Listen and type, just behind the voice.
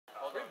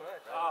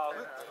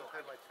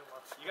in like 2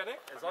 months. You got Nick?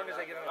 As long as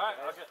I get on. Alright,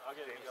 I'll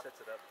get James it. sets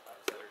it up on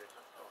Saturday.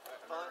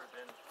 I've never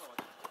been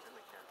in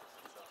the campus,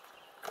 so.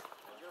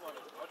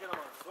 I'll get him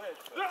on a switch.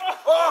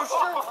 Oh,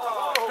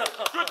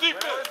 shit! Good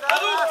defense!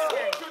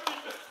 Good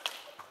defense!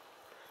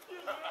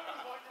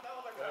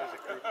 There's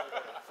a group.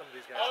 Some of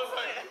these guys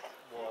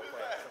will all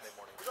play on Sunday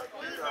morning.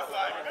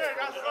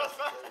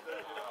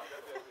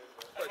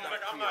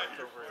 I'm not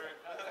here over at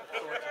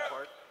Sorensen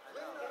Park.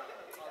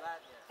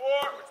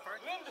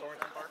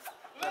 Sorensen Park.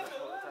 Oh,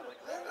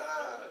 okay. Is that...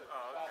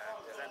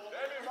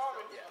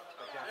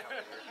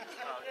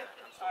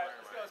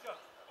 Let's go.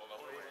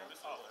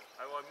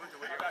 I moved to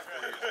Whittier 4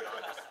 years ago. I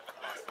just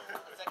lost the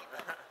whole thing.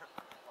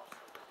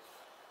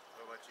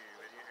 What about you?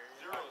 Whittier area?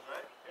 Zeros,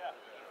 right? Yeah.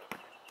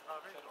 Oh,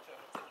 very cool.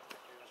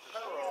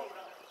 Oh,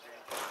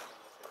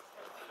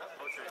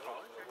 it's your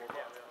college?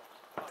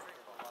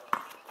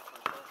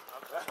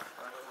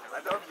 I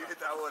know if you hit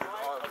that one in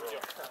all, bro.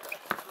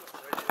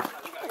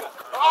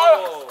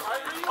 Oh,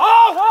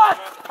 what?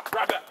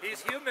 Grab that.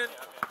 He's human. I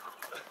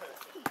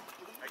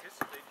guess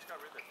they just got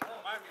rid of it.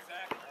 Miami,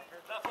 Zach.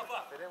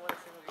 They didn't win a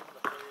single game in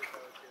the 4 years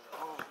I was here.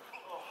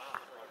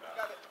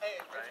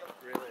 Right?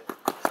 Really?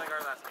 It's like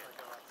our last game.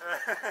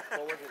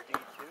 What was it,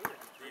 D2 or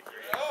D3.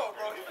 Oh,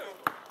 bro, you knew.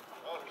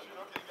 Oh, shoot,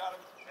 okay, you got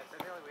him. we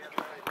haven't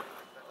done anything like that.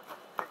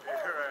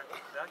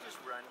 They'll just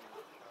run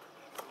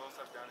slow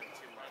stuff down in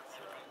 2 months.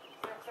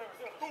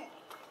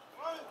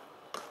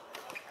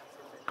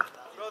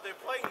 Bro, they're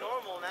playing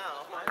normal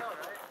now. I know,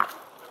 right?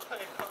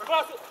 Hey,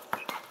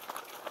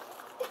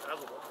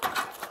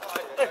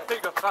 There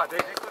you go. Ah, they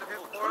could have hit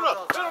 4 of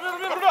those.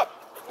 Put it up!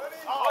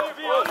 On your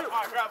V, on you.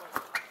 Alright, grab him.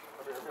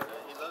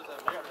 He loves that.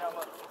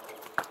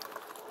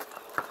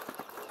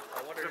 I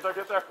wonder Get there,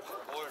 get there.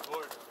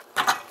 Board.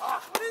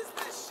 What is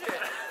this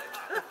shit?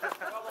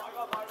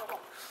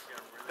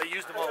 they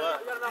used them all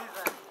up.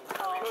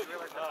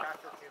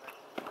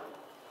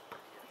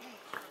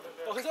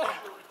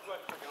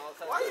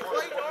 Why are you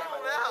playing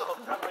normal now?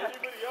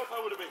 Anybody else, I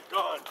would have been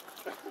gone.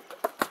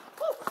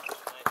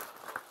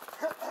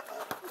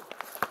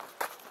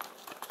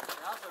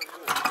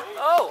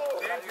 Oh!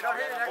 James, you don't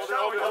hit it next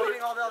shot. We're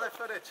deleting all the other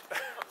footage.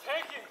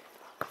 Taking.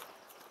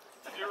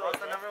 What's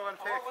the #1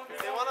 pick?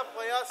 They want to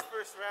play us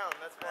first round,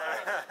 that's why.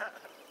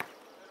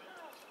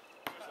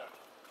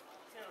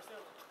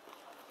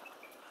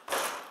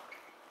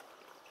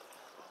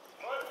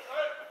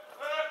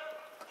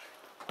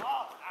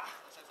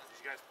 Did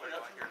you guys play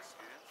like your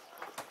students?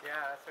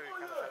 Yeah, that's what we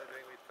kind of started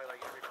doing. We'd play like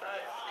every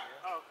Friday after you.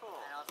 Oh,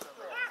 cool.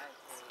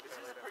 This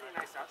is a pretty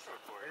nice outro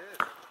court. It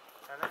is.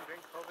 And then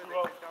during COVID, they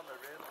took down the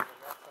rim and the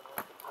refs on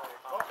what to play.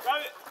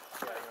 Grab it.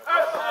 That makes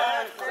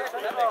sense.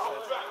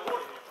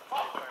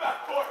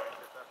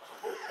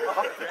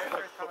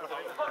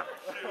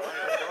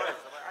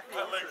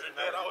 My legs are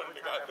dead, I wouldn't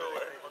have got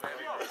nowhere. It's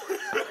pretty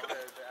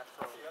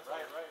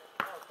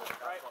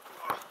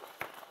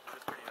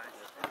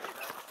nice.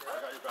 I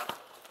got your back.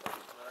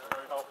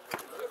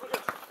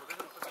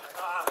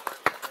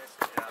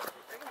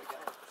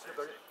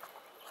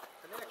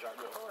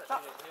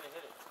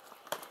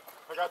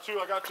 I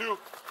got two.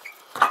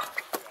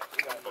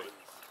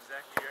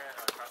 Zach, you're at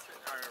CrossFit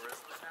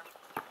Wrestling now?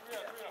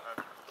 Yeah.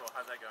 Cool,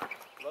 how's that going?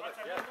 Love it.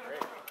 Yeah,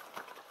 great.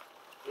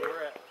 We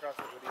were at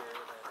CrossFit Whittier,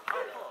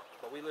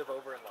 but we live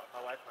over in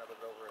my wife and I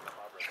lived over in La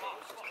Habra, so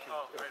it was just too,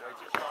 it was way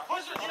too far.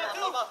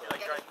 You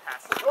like drive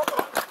past it?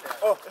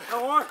 Oh,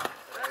 come on.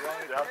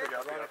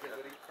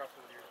 Ironically,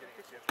 CrossFit Whittier is getting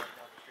a gym right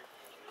down the street from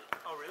us.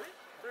 Oh, really?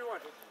 They're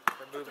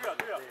moving to a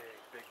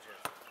big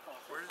gym.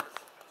 Where's this?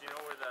 Do you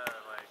know where the,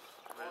 like,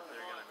 where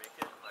they're gonna make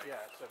it? Like,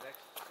 Yeah, so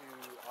next to,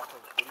 off of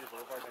Whittier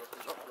Boulevard, next to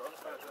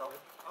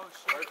oh,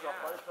 shit, yeah.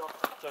 so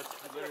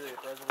it's literally a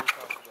resolution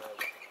off of the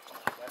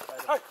left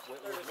side of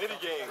Whittier. Mini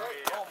game.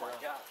 Oh, my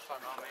gosh. Oh,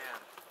 man.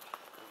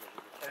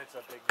 And it's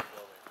a big new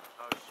building.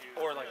 Oh, shoot.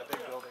 Or like a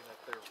big building that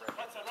they're renting.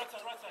 Right side,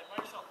 by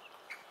yourself.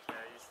 Yeah,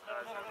 I used to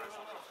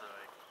wrestle for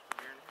like a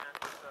year and a half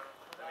or so.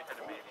 Then we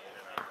had a baby and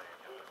then I was like,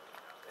 so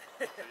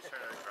we just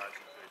turned our garage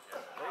into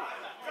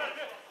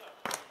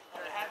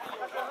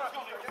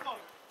a gym.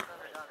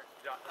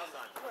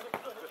 Son.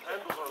 The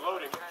handles are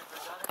loading.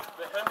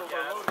 The handles Yeah,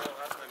 are loading.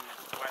 that's when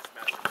West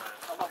Master man.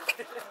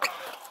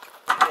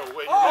 No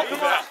way, you're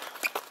making that.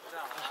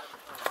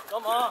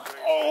 Come on!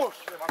 Oh,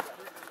 shit. I'm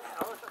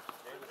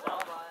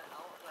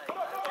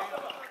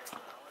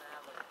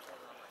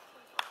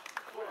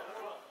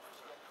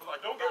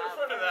like, don't get in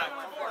front of that.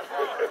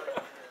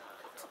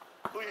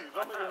 Please,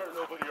 don't make it hurt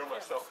nobody or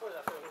myself.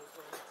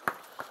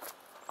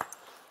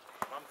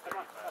 I'm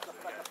 35, so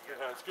Good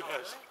hands, good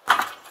hands. Yeah,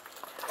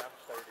 I'm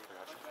 30.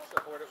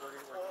 Support it. We're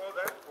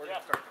going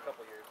to start in a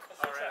couple years.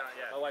 Oh, right on,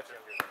 yeah. My wife's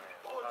younger than I am.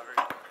 Oh, very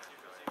cool.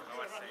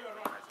 My wife's saying when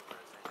high school we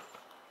were saying.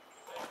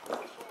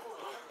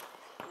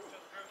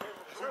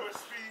 Too much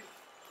speed.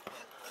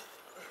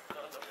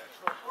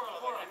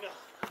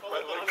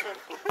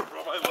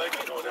 My legs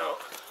are going out.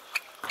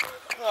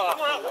 One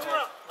more out.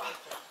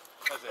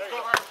 That's it. I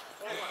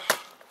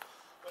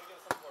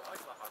like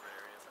the Harvard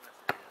area. It's a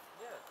nice area.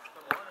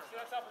 See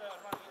that top of that,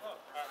 I'm running low.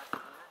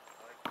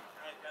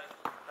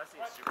 That's the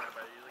super high,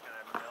 but you're looking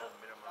at minimum.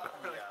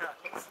 Yeah.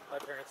 My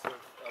parents live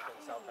up in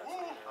South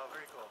Pasadena. Oh,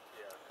 very cool.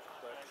 Yeah,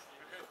 but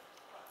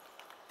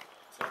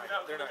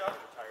they're not going to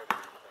retire or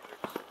anything.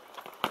 They're just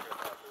going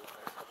to have the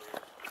next couple of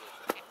years.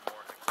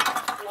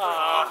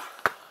 More.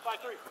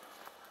 5-3.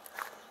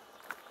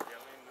 Yeah,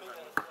 I mean, you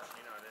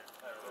know,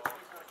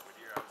 like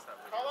Whittier, I was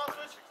having Call out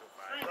switch.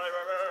 605. Right.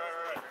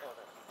 Oh,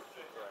 no.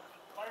 Yeah.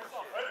 By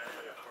yourself. And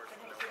of course,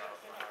 no out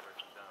from Robert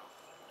down.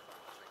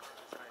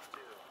 It's nice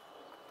too.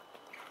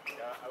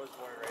 Yeah, I was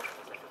born and raised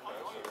in Pacific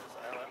Coast, so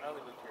I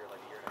only moved here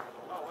like a year and a half.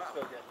 Oh, wow.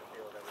 Still getting the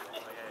feel of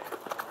everything. Oh, yeah.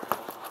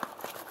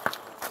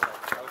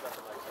 I was up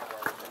in like San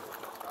Barbara.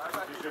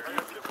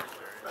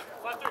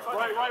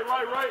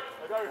 Right.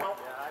 I got your help.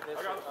 Yeah, I miss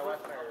it. My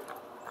wife and I are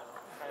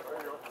kind of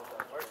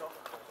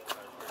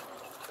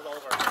because all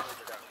of our families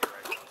are down here,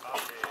 right?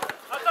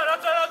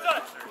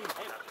 Outside.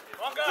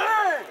 Wrong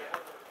guy.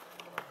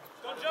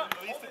 Don't jump.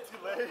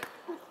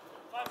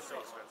 So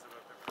expensive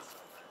up there, but so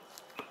nice.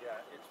 Yeah,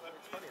 it's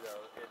funny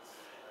though. It's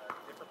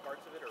different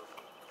parts of it are more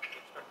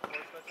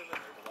expensive,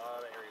 and there's a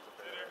lot of areas up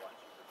there that are a lot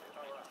cheaper too.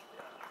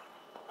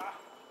 Yeah.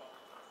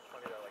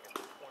 Funny though, like a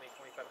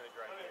 20-25 minute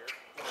drive here is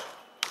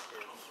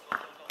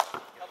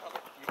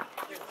you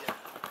can get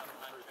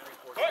through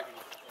 3-4 cities.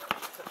 Yeah.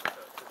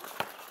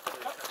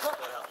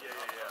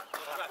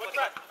 What's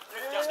that?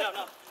 Down.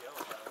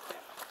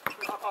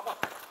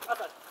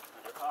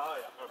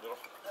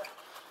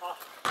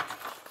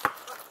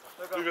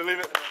 Leave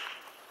it.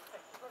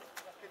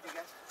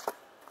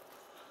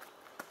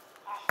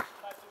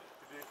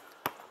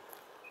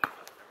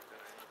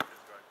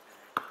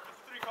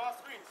 Three call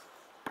screens.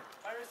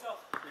 By yourself.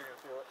 You're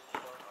gonna feel it. Oh,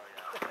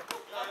 yeah.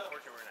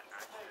 Unfortunately, we're in an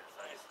accident, so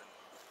I just been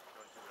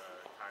going to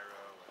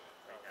Cairo and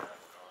rehab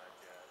and all that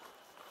jazz.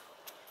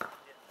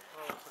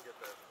 Oh, let's get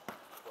the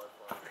blood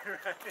flowing.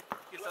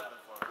 Get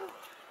something flowing.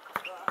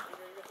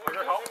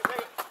 Your help.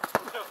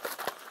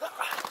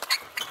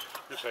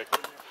 You take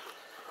it.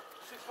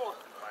 6-4.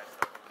 Buy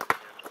stuff on the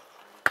gym.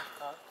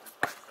 Huh? Just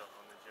buy stuff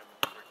on the gym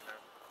working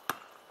out.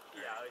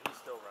 Yeah, he's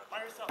still running.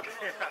 By yourself.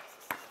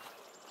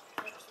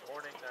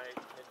 Morning, night,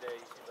 midday,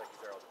 he seems like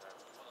he's there all the time.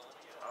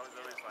 I was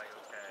always like,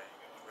 okay,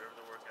 whatever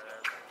the workout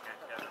is, I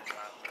can't get it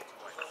last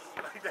twice.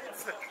 Like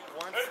that's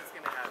once it's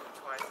gonna happen,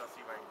 twice I'll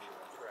see if I can do it.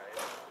 Right.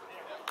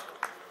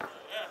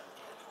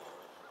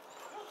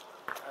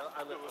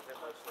 I live with him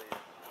mostly in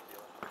New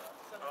Zealand.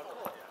 Oh,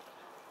 cool. Yeah.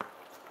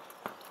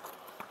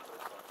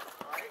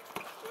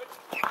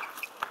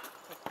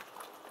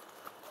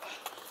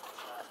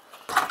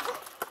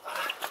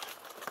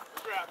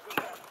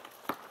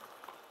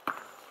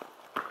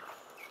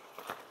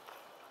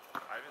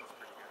 Ivan's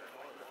pretty good at it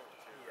too.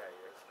 Yeah,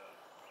 he is.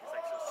 He's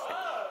like so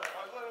sick.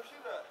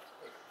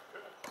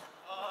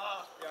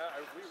 Yeah,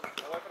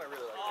 my wife and I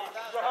really like it.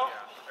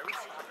 Yeah, every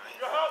single night.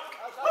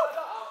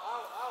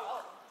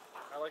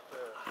 I like the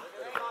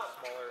bit of a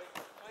smaller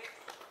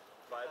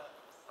vibe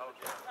Oh,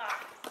 yeah.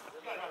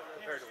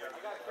 compared to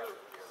Whittier.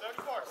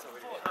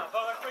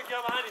 Quick,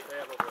 get behind him. They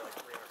have over like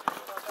 300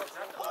 people.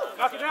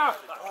 Knock it down.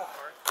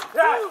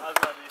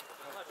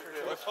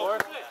 What's for?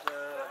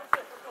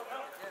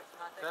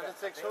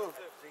 7-6 who?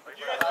 Like,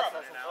 you guys are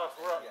up.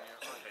 We're up.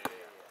 Okay,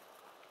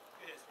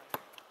 yeah. Yeah.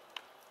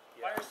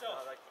 By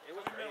yourself. It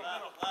was great.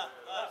 Left.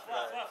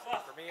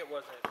 For me, it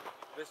wasn't.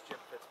 This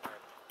gym fits my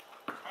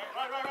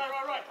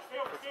Right. Stay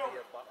over. fits me a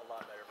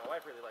lot better. My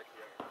wife really liked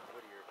the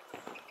Whittier.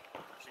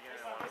 She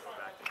didn't want to go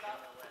back to gym.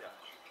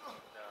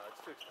 No, it's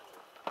too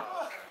expensive.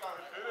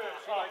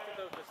 She liked it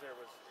though because it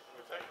was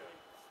like a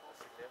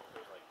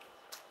significant, like,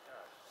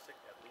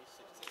 at least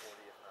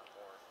 60-40, if not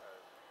more,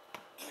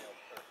 male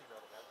or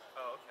female to men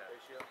Oh, okay.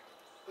 ratio,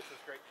 which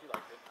was great. She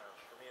liked it.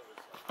 For me, it was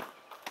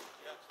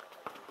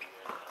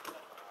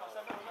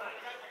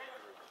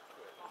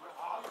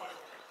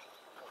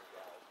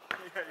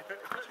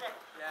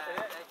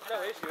no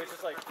issue. It's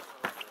just like,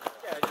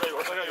 yeah. Hey,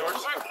 what's like yours?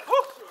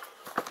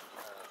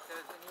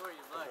 Anywhere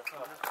you like.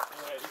 Honestly,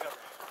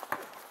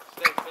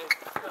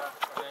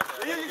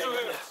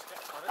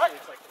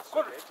 it's like it's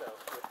so big though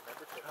with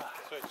membership.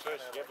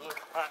 Switch. Get blue.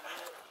 I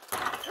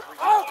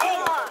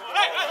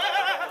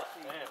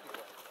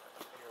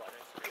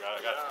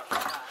got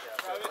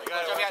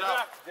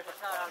it. Different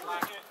times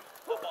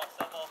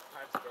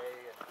a day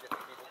and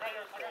different people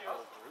from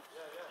all groups.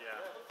 Yeah.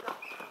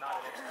 Not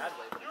in any bad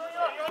way, but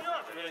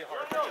it's really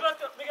hard.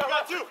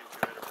 Got two.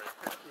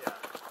 Yeah.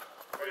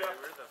 We're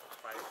the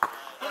fight.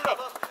 And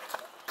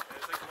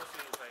it's like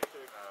mostly it's like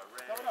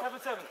Ray.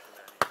 7-7.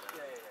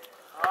 Yeah.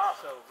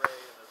 So Ray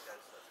and those guys.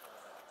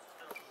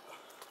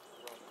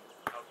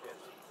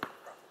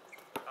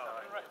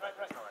 Right.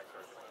 That's how I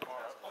started playing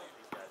basketball with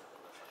these guys.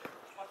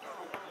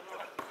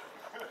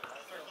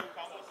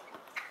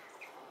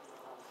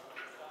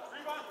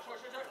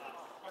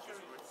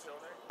 She's still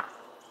there?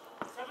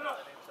 7 up.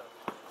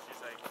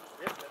 She's like,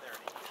 We haven't been there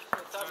in 8 years.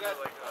 What's up, guys?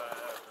 like,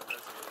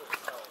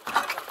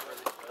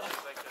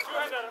 Two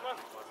hand at him, huh?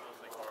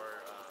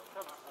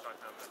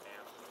 talking about the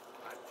dam.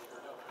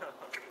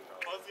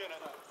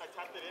 I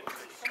tapped it in.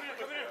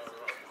 Come here.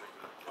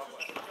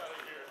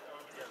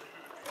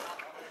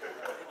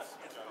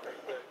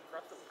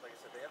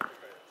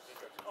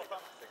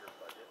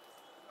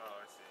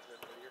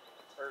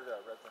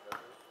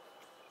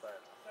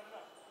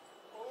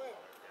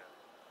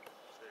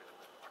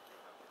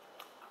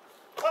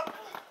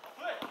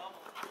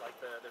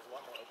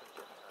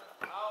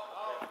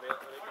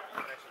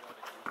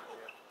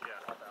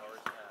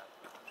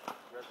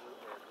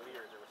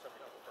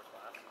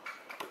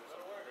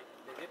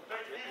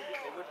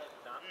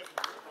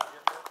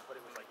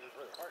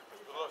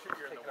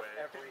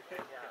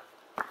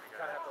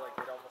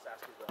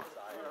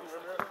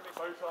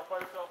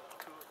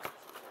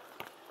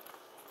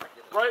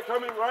 Right,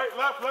 coming, right,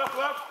 left, left,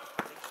 left.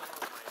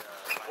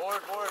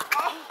 Board.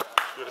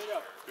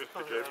 Good,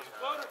 good.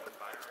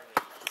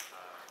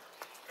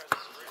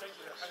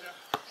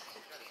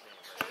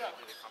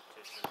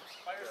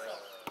 By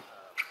yourself.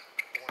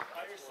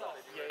 By yourself.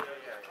 Yeah.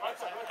 Right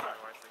side, right side.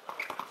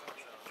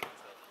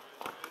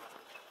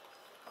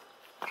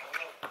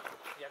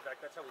 Yeah, in fact,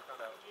 that's how we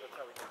found out. That's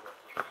how we knew about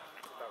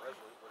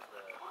Resolute was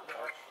the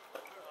arch.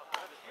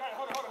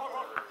 Hold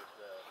on.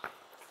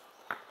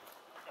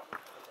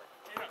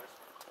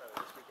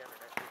 This weekend or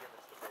next weekend,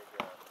 it's the big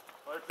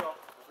Right, so.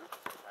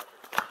 St.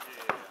 Patrick's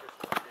Day.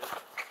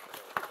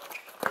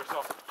 Right, so.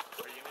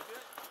 Are you gonna do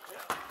it?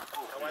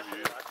 My wife did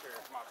it last year,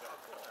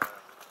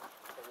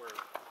 but we're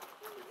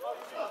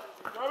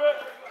Grab it.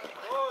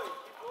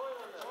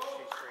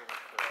 she's training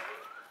for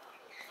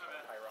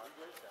high rock.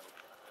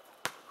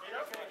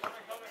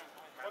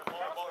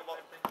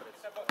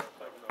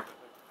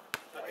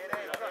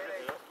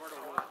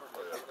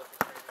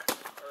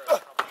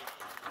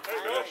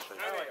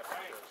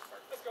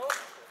 Let's go.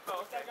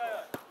 What's that guy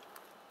at?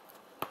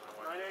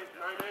 9-8,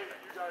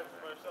 you guys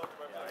by yourself.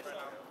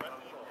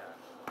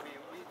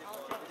 We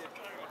did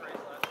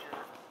crazy last year.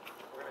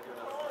 We're gonna do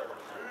another one.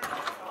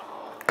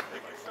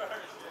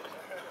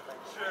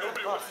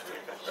 Nobody wants to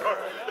take that shot.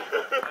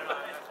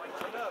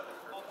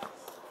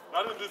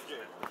 Not in this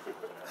game.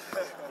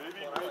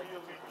 Maybe a league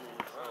game,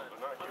 but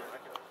not here.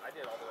 I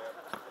did all the way up.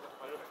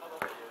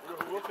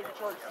 We'll take a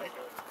charge.